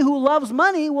this: "He who loves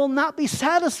money will not be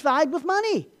satisfied with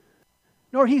money,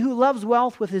 nor he who loves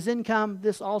wealth with his income.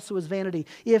 This also is vanity."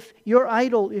 If your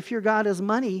idol, if your God is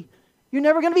money, you're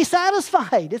never going to be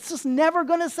satisfied. It's just never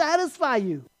going to satisfy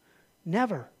you.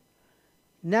 Never.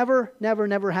 Never, never,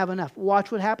 never have enough.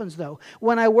 Watch what happens though.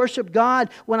 When I worship God,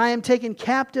 when I am taken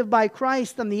captive by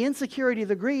Christ, then the insecurity,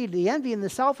 the greed, the envy, and the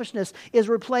selfishness is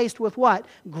replaced with what?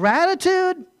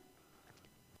 Gratitude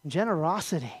and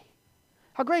generosity.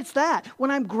 How great's that? When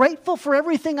I'm grateful for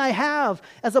everything I have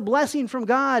as a blessing from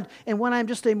God, and when I'm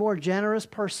just a more generous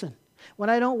person. When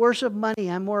I don't worship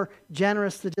money, I'm more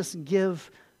generous to just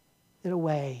give it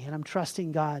away. And I'm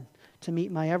trusting God to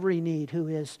meet my every need, who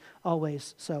is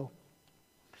always so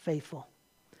faithful.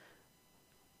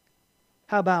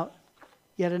 How about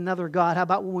yet another God? How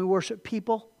about when we worship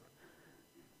people?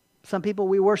 Some people,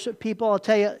 we worship people. I'll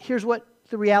tell you, here's what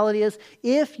the reality is.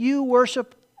 If you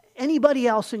worship anybody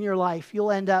else in your life, you'll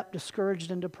end up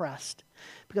discouraged and depressed.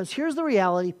 Because here's the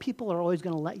reality: people are always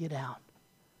going to let you down.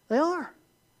 They are.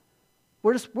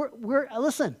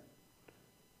 Listen,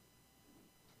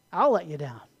 I'll let you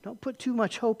down. Don't put too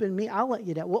much hope in me. I'll let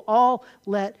you down. We'll all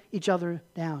let each other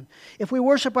down. If we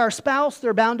worship our spouse,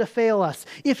 they're bound to fail us.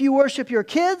 If you worship your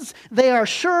kids, they are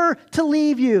sure to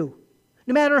leave you.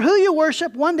 No matter who you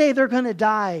worship, one day they're going to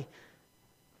die.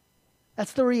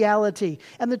 That's the reality.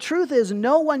 And the truth is,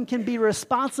 no one can be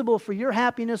responsible for your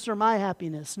happiness or my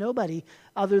happiness. Nobody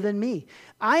other than me.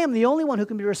 I am the only one who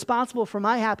can be responsible for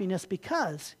my happiness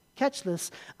because, catch this,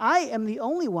 I am the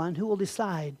only one who will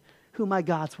decide who my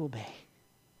gods will be.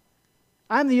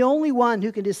 I'm the only one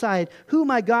who can decide who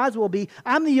my gods will be.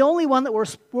 I'm the only one that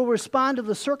will respond to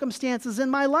the circumstances in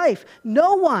my life.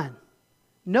 No one.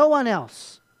 No one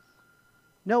else.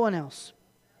 No one else.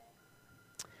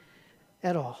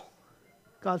 At all.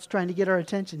 God's trying to get our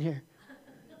attention here.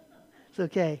 It's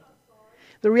okay.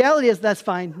 The reality is that's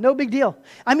fine. No big deal.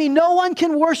 I mean, no one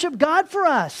can worship God for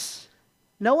us.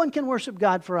 No one can worship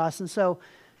God for us. And so,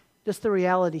 just the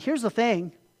reality. Here's the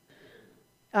thing.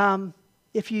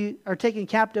 If you are taken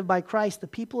captive by Christ, the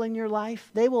people in your life,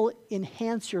 they will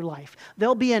enhance your life.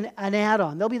 They'll be an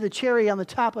add-on. They'll be the cherry on the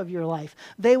top of your life.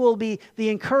 They will be the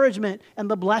encouragement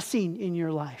and the blessing in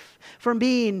your life. From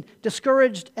being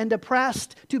discouraged and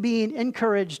depressed to being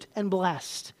encouraged and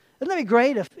blessed. Wouldn't that be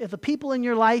great if the people in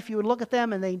your life, you would look at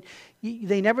them and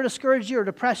they never discouraged you or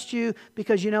depressed you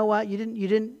because you know what?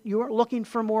 You weren't looking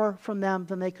for more from them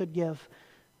than they could give.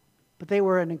 But they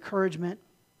were an encouragement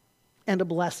and a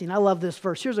blessing. I love this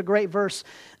verse. Here's a great verse.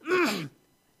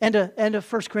 End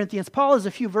of 1 Corinthians. Paul has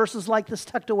a few verses like this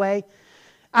tucked away.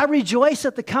 I rejoice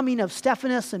at the coming of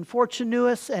Stephanus and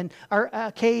Fortunatus and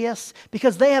Archias,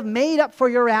 because they have made up for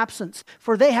your absence,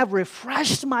 for they have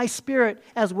refreshed my spirit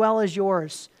as well as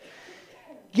yours.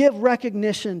 Give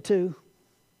recognition to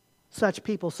such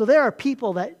people. So there are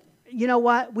people that, you know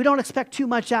what, we don't expect too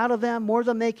much out of them, more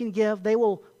than they can give. They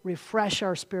will refresh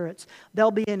our spirits.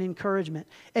 They'll be an encouragement.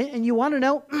 And you want to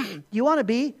know, you want to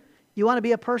be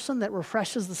a person that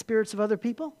refreshes the spirits of other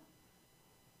people?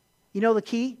 You know the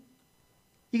key?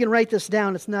 You can write this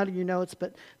down. It's not in your notes,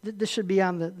 but this should be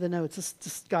on the notes.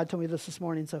 God told me this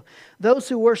morning. So those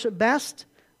who worship best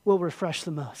will refresh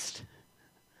the most.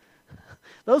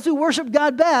 Those who worship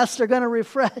God best are going to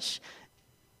refresh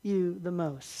you the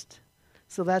most.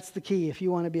 So that's the key if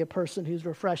you want to be a person who's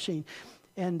refreshing.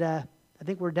 And I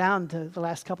think we're down to the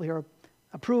last couple here.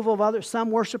 Approval of others. Some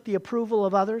worship the approval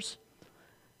of others.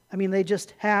 I mean, they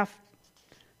just have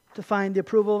to find the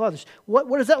approval of others. What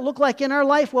does that look like in our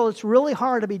life? Well, it's really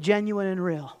hard to be genuine and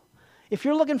real. If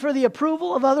you're looking for the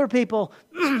approval of other people,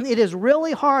 it is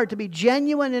really hard to be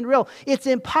genuine and real. It's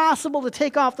impossible to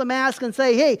take off the mask and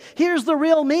say, hey, here's the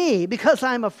real me, because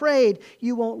I'm afraid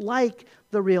you won't like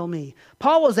the real me.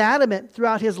 Paul was adamant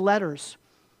throughout his letters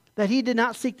that he did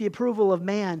not seek the approval of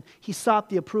man. He sought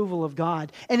the approval of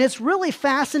God. And it's really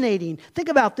fascinating. Think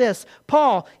about this.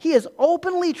 Paul, he is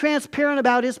openly transparent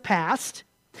about his past.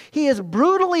 He is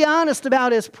brutally honest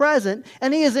about his present,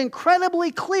 and he is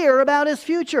incredibly clear about his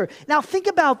future. Now think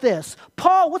about this.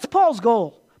 What's Paul's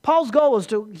goal? Paul's goal is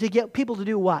to get people to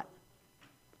do what?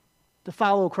 To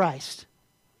follow Christ.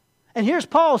 And here's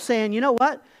Paul saying, you know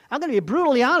what? I'm going to be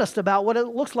brutally honest about what it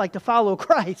looks like to follow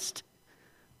Christ.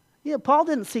 You know, Paul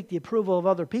didn't seek the approval of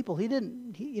other people. He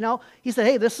said,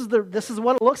 hey, this is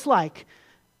what it looks like,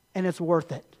 and it's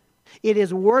worth it. It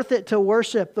is worth it to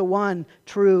worship the one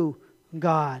true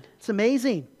God. It's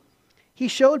amazing. He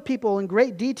showed people in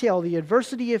great detail the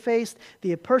adversity he faced,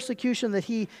 the persecution that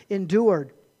he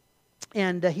endured,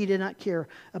 and he did not care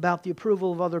about the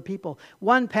approval of other people.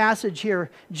 One passage here,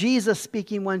 Jesus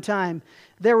speaking one time,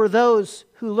 there were those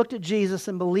who looked at Jesus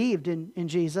and believed in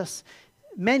Jesus.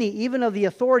 Many, even of the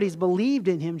authorities, believed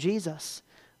in him, Jesus.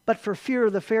 But for fear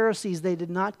of the Pharisees, they did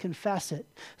not confess it.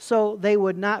 So they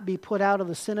would not be put out of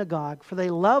the synagogue, for they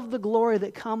loved the glory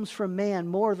that comes from man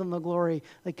more than the glory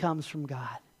that comes from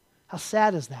God. How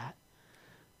sad is that?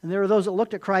 And there were those that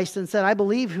looked at Christ and said, I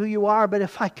believe who you are, but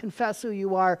if I confess who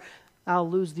you are, I'll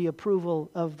lose the approval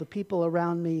of the people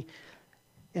around me.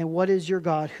 And what is your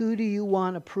God? Who do you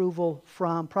want approval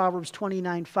from? Proverbs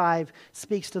 29:5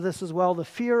 speaks to this as well. The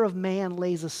fear of man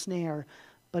lays a snare,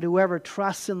 but whoever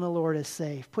trusts in the Lord is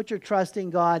safe. Put your trust in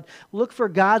God. Look for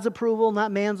God's approval,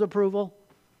 not man's approval,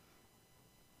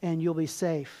 and you'll be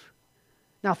safe.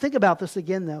 Now think about this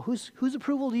again, though. Whose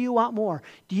approval do you want more?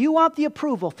 Do you want the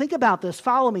approval? Think about this.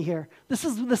 Follow me here. This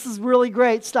is really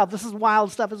great stuff. This is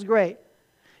wild stuff. It's great.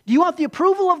 Do you want the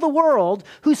approval of the world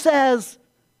who says,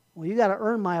 well, you got to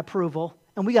earn my approval,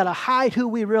 and we got to hide who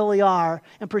we really are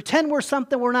and pretend we're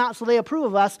something we're not so they approve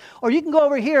of us? Or you can go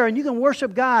over here and you can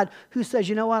worship God who says,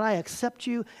 you know what, I accept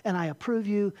you and I approve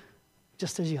you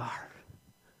just as you are.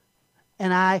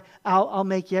 And I'll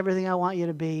make you everything I want you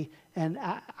to be, and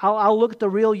I'll look at the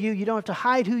real you. You don't have to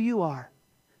hide who you are.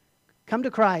 Come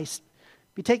to Christ.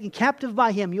 Be taken captive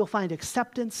by him. You'll find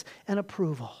acceptance and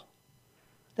approval.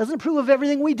 Doesn't approve of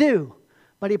everything we do,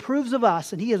 but he approves of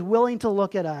us, and he is willing to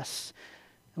look at us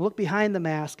and look behind the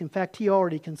mask. In fact, he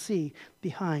already can see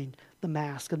behind the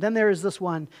mask. And then there is this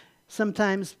one.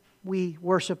 Sometimes we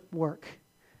worship work.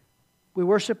 We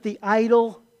worship the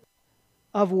idol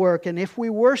of work. And if we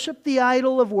worship the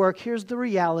idol of work, here's the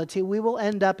reality. We will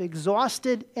end up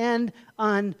exhausted and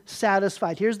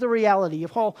unsatisfied. Here's the reality.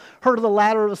 You've all heard of the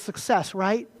ladder of success,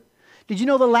 right? Did you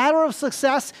know the ladder of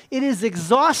success? It is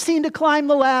exhausting to climb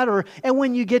the ladder. And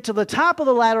when you get to the top of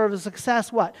the ladder of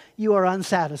success, what? You are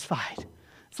unsatisfied.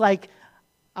 It's like,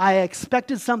 I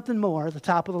expected something more at the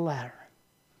top of the ladder.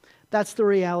 That's the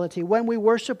reality. When we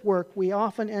worship work, we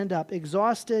often end up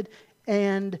exhausted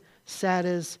and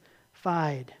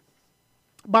satisfied.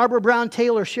 Barbara Brown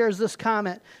Taylor shares this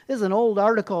comment. This is an old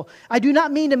article. I do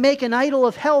not mean to make an idol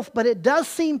of health, but it does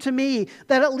seem to me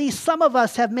that at least some of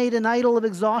us have made an idol of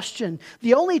exhaustion.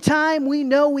 The only time we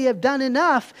know we have done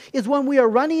enough is when we are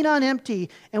running on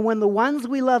empty, and when the ones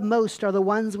we love most are the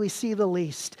ones we see the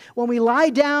least. When we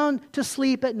lie down to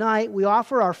sleep at night, we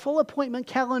offer our full appointment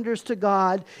calendars to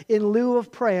God in lieu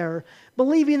of prayer,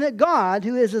 believing that God,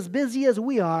 who is as busy as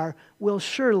we are, will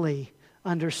surely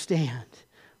understand.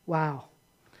 Wow.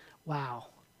 Wow.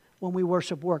 when we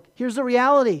worship work. Here's the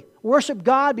reality. Worship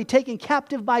God, be taken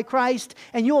captive by Christ,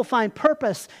 and you will find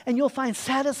purpose, and you'll find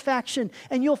satisfaction,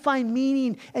 and you'll find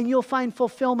meaning, and you'll find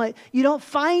fulfillment. You don't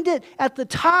find it at the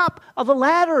top of the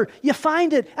ladder. You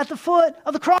find it at the foot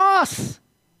of the cross.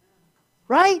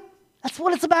 Right? That's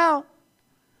what it's about.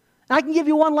 And I can give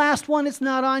you one last one. It's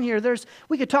not on here.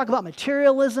 We could talk about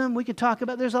materialism. We could talk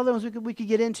about, there's other ones we could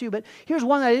get into, but here's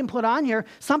one that I didn't put on here.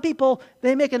 Some people,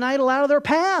 they make an idol out of their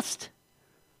past.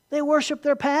 They worship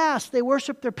their past. They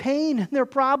worship their pain and their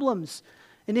problems.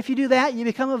 And if you do that, you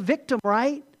become a victim,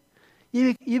 right?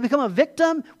 You become a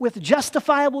victim with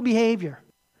justifiable behavior.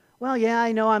 Well, yeah,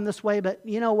 I know I'm this way, but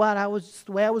you know what? I was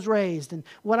the way I was raised and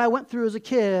what I went through as a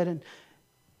kid.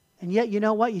 And yet, you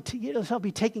know what? You yourself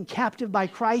be taken captive by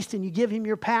Christ and you give Him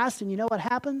your past, and you know what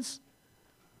happens?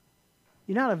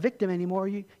 You're not a victim anymore.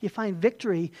 You find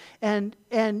victory, and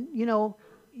you know,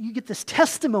 you get this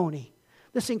testimony.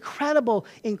 This incredible,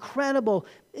 incredible,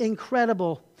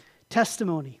 incredible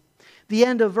testimony. The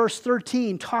end of verse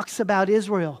 13 talks about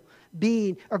Israel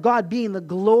God being the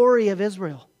glory of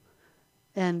Israel.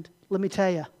 And let me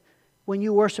tell you, when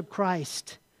you worship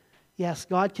Christ, yes,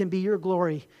 God can be your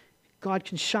glory. God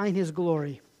can shine His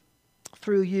glory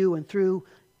through you and through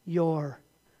your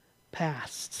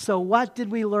past. So what did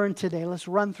we learn today? Let's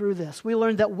run through this. We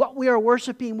learned that what we are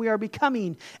worshiping, we are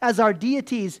becoming as our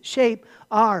deities shape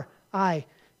our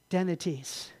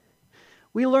identities.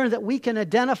 We learned that we can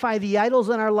identify the idols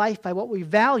in our life by what we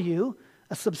value,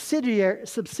 a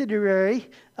subsidiary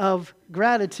of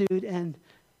gratitude, and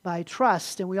by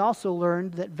trust. And we also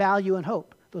learned that value and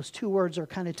hope, those two words are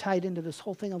kind of tied into this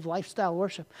whole thing of lifestyle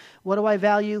worship. What do I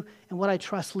value and what I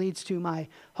trust leads to my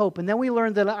hope. And then we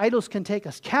learned that idols can take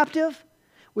us captive.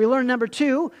 We learned, number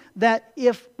two, that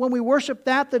when we worship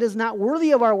that is not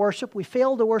worthy of our worship, we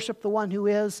fail to worship the one who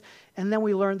is. And then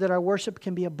we learned that our worship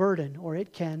can be a burden, or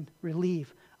it can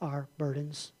relieve our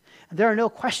burdens. And there are no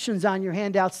questions on your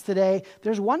handouts today.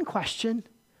 There's one question.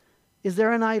 Is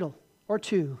there an idol, or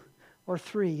two, or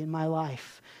three in my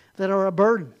life that are a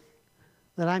burden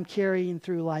that I'm carrying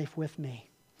through life with me?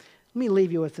 Let me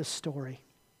leave you with this story.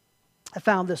 I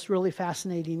found this really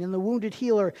fascinating. In The Wounded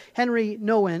Healer, Henry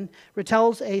Nouwen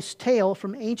retells a tale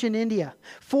from ancient India.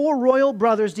 4 royal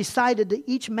brothers decided to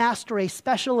each master a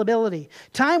special ability.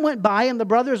 Time went by and the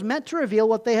brothers met to reveal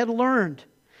what they had learned.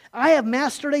 I have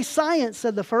mastered a science,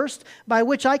 said the first, by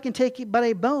which I can take but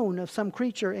a bone of some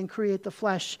creature and create the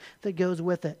flesh that goes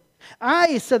with it.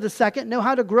 I, said the second, know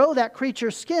how to grow that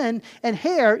creature's skin and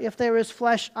hair if there is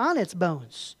flesh on its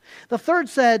bones. The third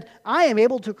said, I am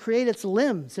able to create its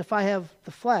limbs if I have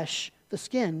the flesh, the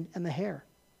skin, and the hair.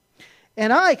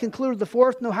 And I, concluded the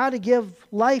fourth, know how to give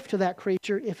life to that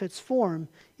creature if its form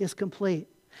is complete.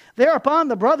 Thereupon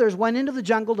the brothers went into the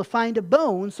jungle to find a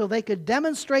bone so they could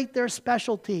demonstrate their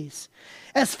specialties.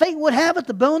 As fate would have it,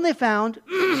 the bone they found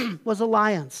was a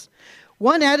lion's.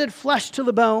 One added flesh to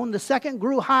the bone, the second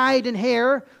grew hide and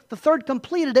hair, the third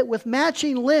completed it with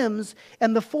matching limbs,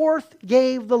 and the fourth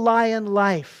gave the lion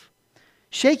life.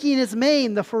 Shaking his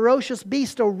mane, the ferocious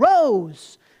beast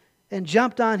arose and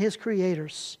jumped on his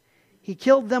creators. He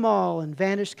killed them all and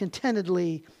vanished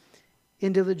contentedly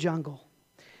into the jungle.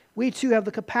 We too have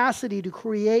the capacity to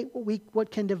create what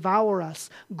can devour us.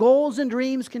 Goals and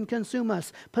dreams can consume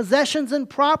us. Possessions and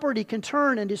property can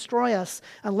turn and destroy us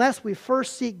unless we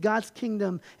first seek God's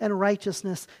kingdom and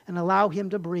righteousness and allow Him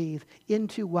to breathe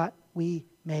into what we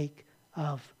make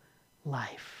of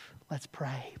life. Let's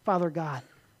pray. Father God,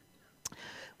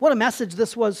 what a message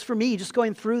this was for me, just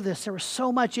going through this. There was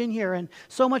so much in here and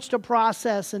so much to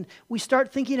process. And we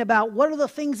start thinking about what are the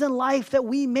things in life that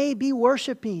we may be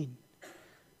worshiping.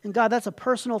 And God, that's a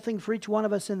personal thing for each one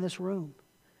of us in this room.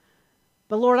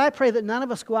 But Lord, I pray that none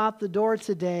of us go out the door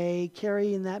today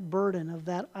carrying that burden of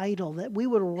that idol, that we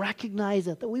would recognize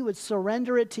it, that we would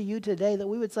surrender it to you today, that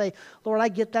we would say, Lord, I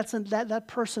get that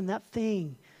person, that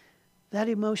thing, that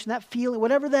emotion, that feeling,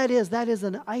 whatever that is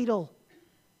an idol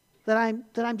that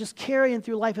I'm just carrying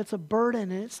through life. It's a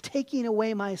burden and it's taking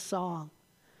away my song.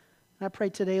 And I pray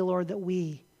today, Lord, that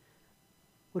we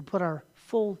would put our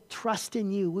full trust in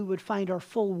you. We would find our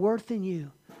full worth in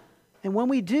you. And when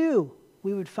we do,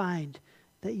 we would find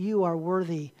that you are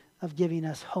worthy of giving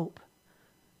us hope.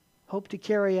 Hope to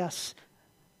carry us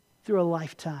through a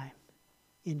lifetime.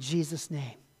 In Jesus'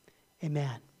 name,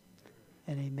 amen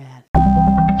and amen.